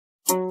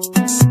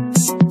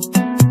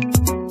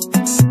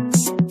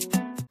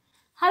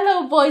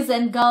Hello boys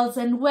and girls,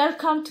 and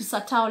welcome to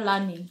Satao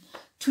Learning.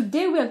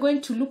 Today we are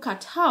going to look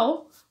at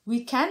how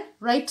we can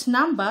write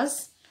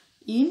numbers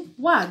in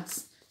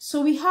words.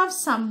 So we have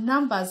some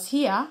numbers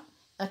here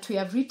that we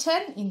have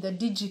written in the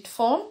digit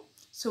form.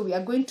 So we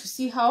are going to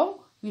see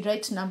how we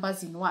write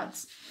numbers in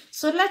words.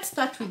 So let's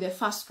start with the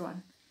first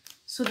one.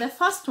 So the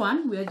first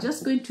one, we are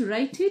just going to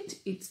write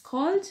it. It's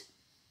called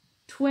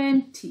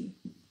 20.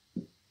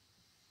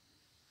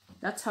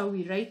 That's how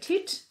we write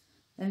it.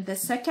 And the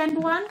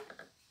second one,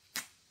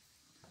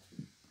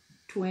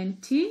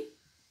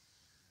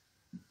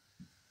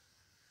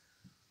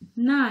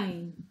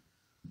 29.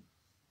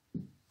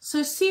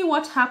 So see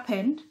what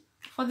happened.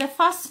 For the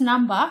first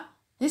number,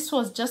 this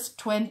was just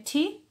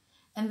 20.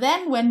 And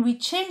then when we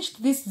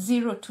changed this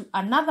 0 to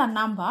another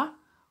number,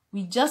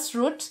 we just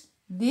wrote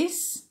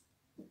this,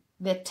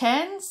 the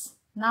tens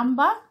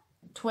number,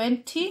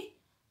 20.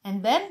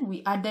 And then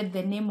we added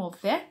the name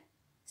of the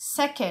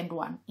second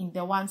one in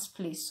the ones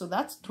place. So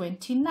that's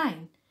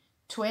 29.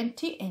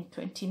 20 and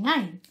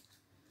 29.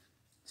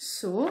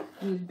 So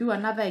we'll do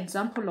another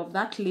example of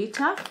that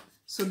later.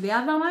 So the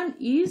other one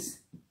is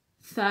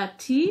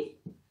 30,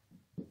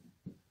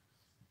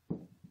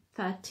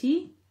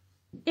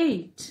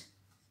 38.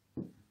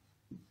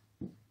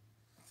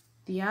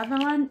 The other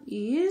one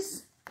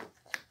is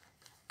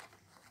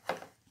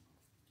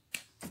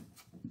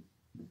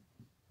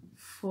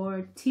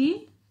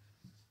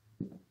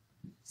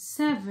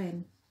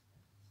 47.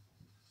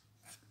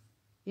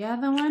 The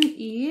other one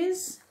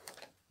is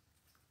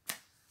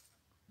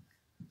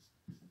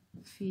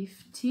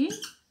 50.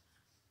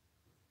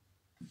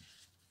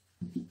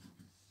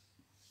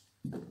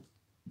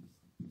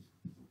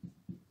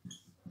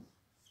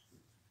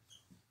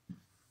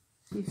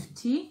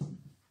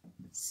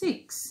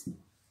 56.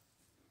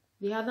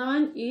 The other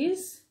one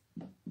is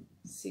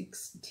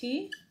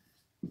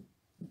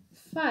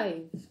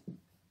 65.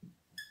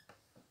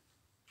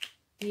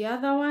 The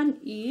other one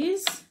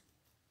is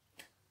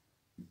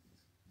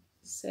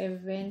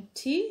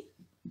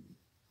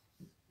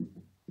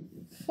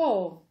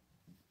 74.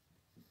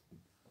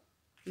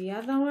 The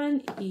other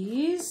one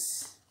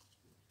is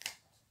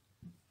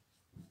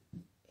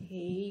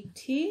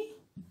 83.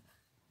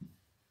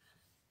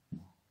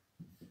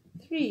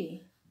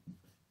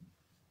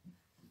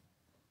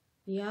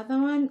 The other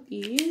one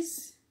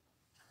is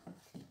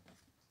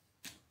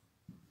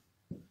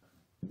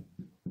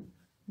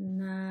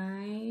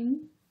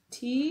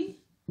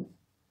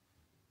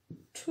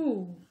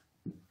 92.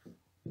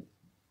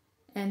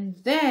 And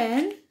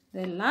then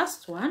the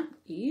last one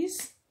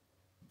is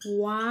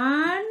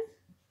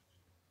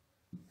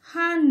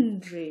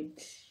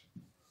 100.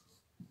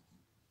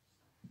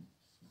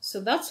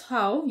 So that's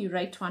how you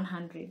write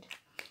 100.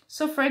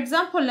 So for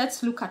example,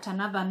 let's look at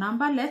another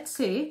number. Let's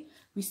say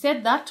we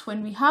said that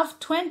when we have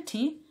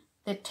 20,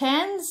 the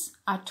tens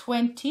are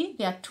 20.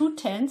 There are two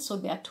tens, so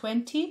they are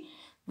 20.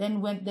 Then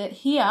when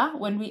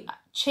we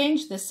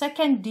change the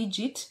second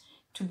digit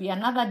to be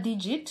another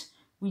digit,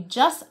 we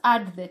just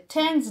add the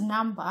tens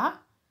number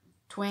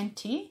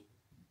 20,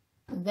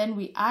 and then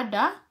we add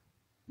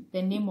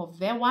the name of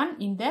the one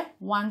in the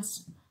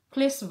ones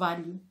place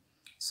value.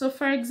 So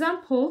for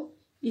example,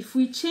 if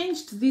we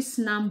changed this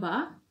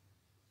number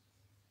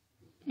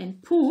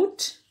and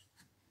put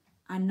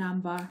a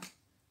number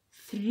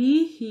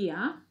 3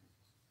 here,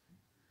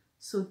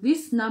 so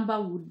this number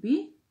would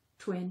be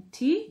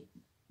 23.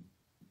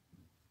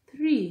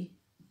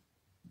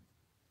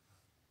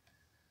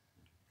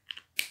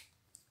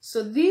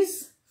 So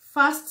these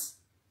first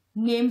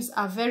names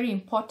are very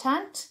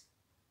important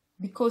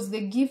because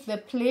they give the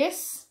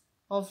place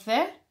of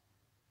the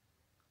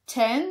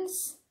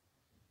tens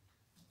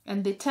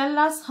and they tell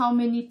us how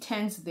many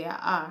tens there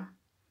are.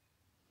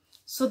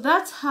 So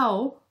that's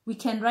how we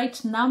can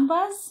write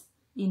numbers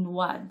in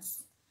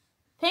words.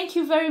 Thank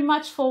you very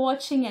much for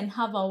watching and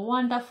have a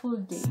wonderful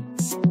day.